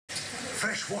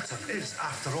Fresh water is,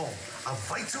 after all, a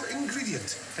vital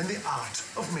ingredient in the art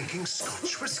of making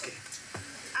Scotch whisky.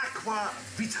 Aqua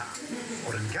vita,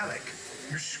 or in Gaelic,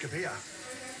 Uiscebea,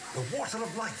 the water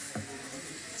of life.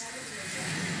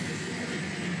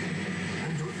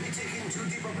 And don't be taking too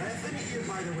deep a breath in here,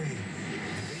 by the way.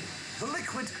 The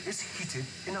liquid is heated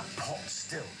in a pot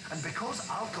still, and because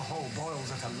alcohol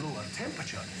boils at a lower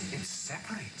temperature, it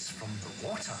separates from the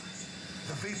water.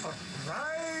 The vapour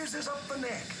rises up the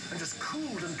neck and is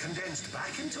cooled and condensed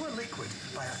back into a liquid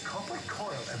by a copper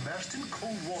coil immersed in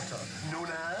cold water, known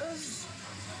as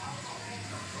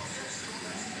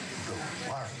the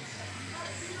worm.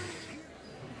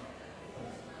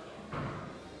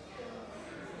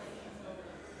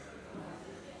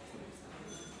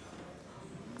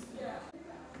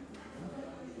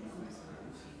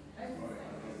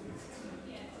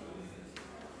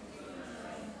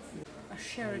 A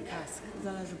sherry cask,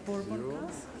 zależy bourbon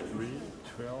cask? 3,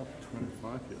 12,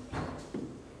 25 here.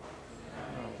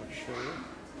 A sherry.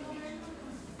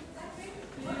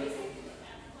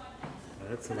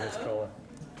 That's a nice color.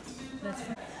 That's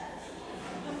right.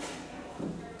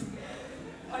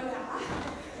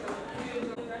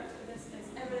 This is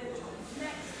evident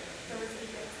next. So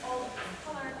it's all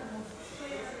color and most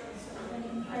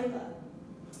flavor.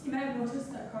 You might have noticed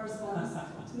that corresponds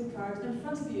to the card in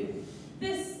front of you.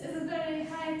 This is a very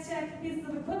high-tech piece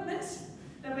of equipment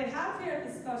that we have here at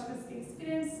the Scotch Whisky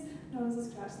Experience, known as a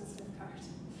scratch and sniff card.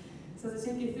 So as I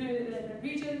take you through the different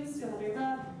regions, you'll have your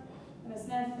rub and a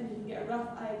sniff, and you can get a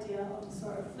rough idea of the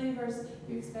sort of flavours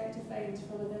you expect to find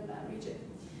from within that region.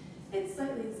 It's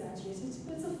slightly exaggerated,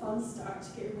 but it's a fun start to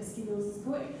get your whisky noses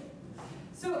going.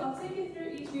 So I'll take you through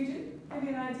each region, give you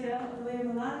an idea of the lay of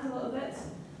the land a little bit,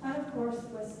 and of course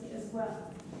whisky as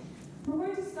well. We're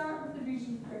going to start with the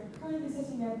region we're currently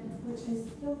sitting in, which is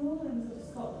the lowlands of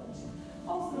Scotland,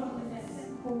 also known as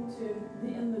home to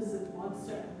the elusive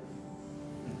monster.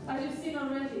 As you've seen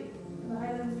already, in the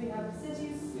Highlands we have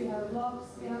cities, we have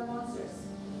lochs, we have monsters.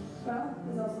 Well,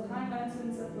 there's also high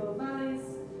mountains and low valleys,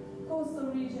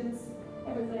 coastal regions,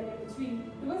 everything in between.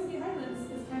 The Whisky Highlands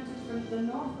is counted from the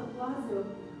north of Glasgow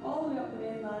all the way up the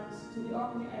mainland to the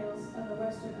Orkney Isles and the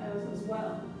Western Isles as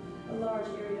well, a large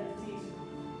area indeed.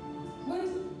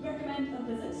 Would recommend a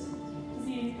visit to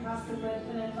see perhaps the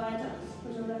Glenfinnan Viaduct,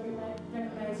 which will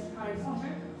recognise Harry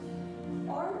Potter,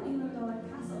 or even Macdonald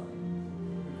Castle.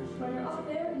 When you're up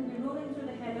there, you'll be rolling through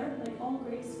the heather like all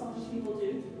great Scottish people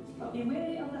do, but be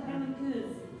wary of the Highland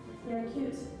coos. They are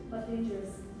cute, but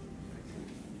dangerous.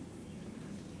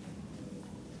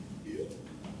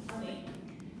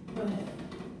 Go ahead.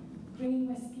 Grain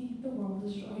whisky, the world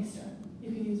is your oyster.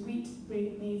 You can use wheat,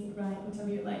 grain, maize, rye,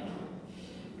 whatever you like.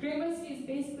 Grain whisky is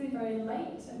basically very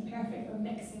light and perfect for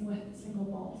mixing with single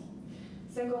malt.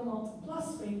 Single malt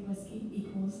plus grain whisky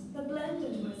equals the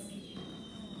blended whisky.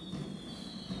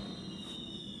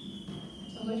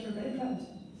 Of which we're very proud.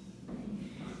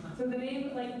 So the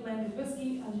name, like blended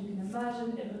whisky, as you can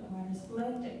imagine, it requires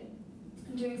blending.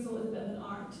 And doing so is a bit of an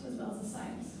art as well as a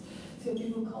science. So you have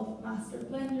people called master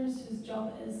blenders whose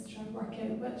job it is to try and work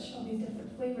out which of these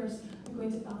different flavours are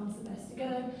going to balance the best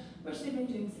together, which they've been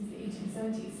doing since the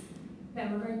 1870s. Now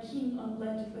we're very keen on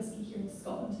blended whisky here in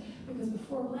Scotland because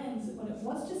before blends, when it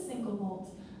was just single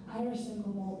malt, Irish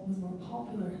single malt was more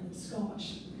popular than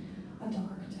Scotch. A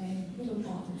dark time, we don't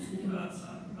often speak about it.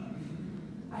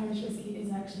 Irish whisky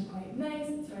is actually quite nice,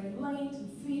 it's very light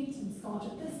and sweet, and Scotch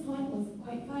at this point was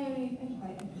quite fiery and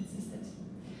quite inconsistent.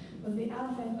 With the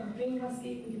advent of grain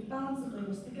whisky, we could balance the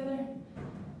flavours together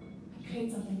and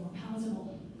create something more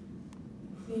palatable.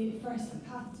 The first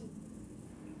patented.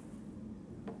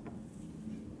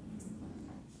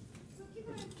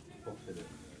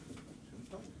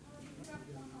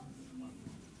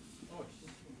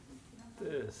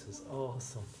 This is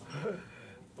awesome.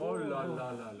 Oh la la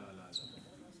la la la.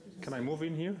 Can I move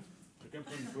in here? Quelqu'un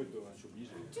prend une photo, je suis obligé.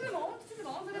 Tout le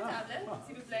monde, de la table,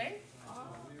 s'il vous plaît.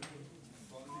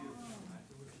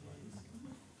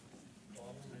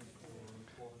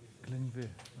 Glenivy.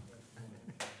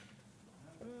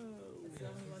 That's the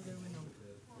only one that we know.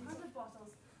 100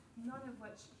 bottles, none of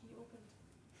which he opened.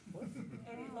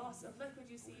 Any loss of liquid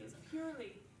you see is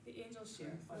purely the angel's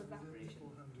share or evaporation.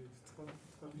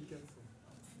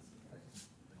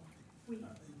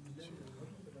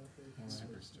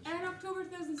 And in October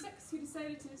 2006, he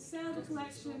decided to sell the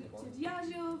collection to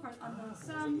Diageo for an unknown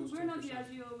sum. We're not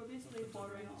Diageo, we're basically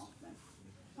borrowing off them.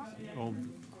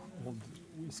 Old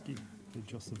whiskey. They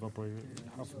just evaporated.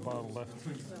 Half a bottle left.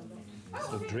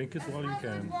 So drink it while you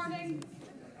can.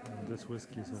 This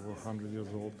whiskey is over 100 years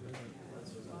old.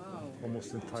 Wow.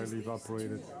 Almost entirely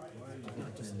evaporated.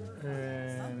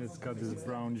 And it's got this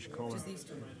brownish color. Just these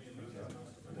two.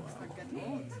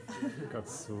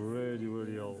 It's really,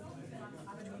 really old.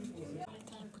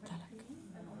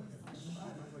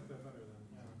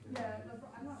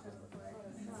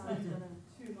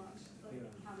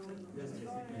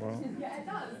 Well, Yeah, it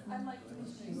does. I'm like,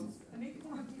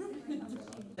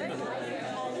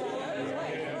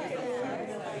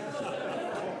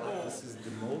 this is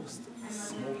the most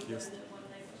smokiest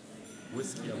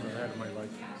whiskey I've ever had in my life.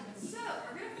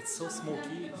 It's so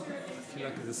smoky, I feel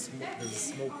like there's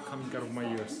smoke coming out of my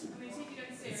ears.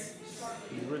 It's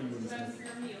really, really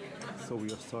smoky. So we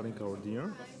are starting our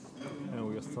dinner, and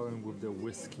we are starting with the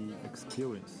whiskey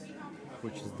experience,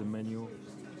 which is the menu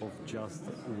of just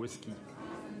whiskey.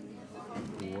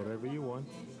 Whatever you want,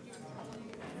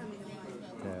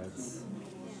 that's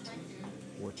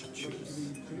what you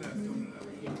choose.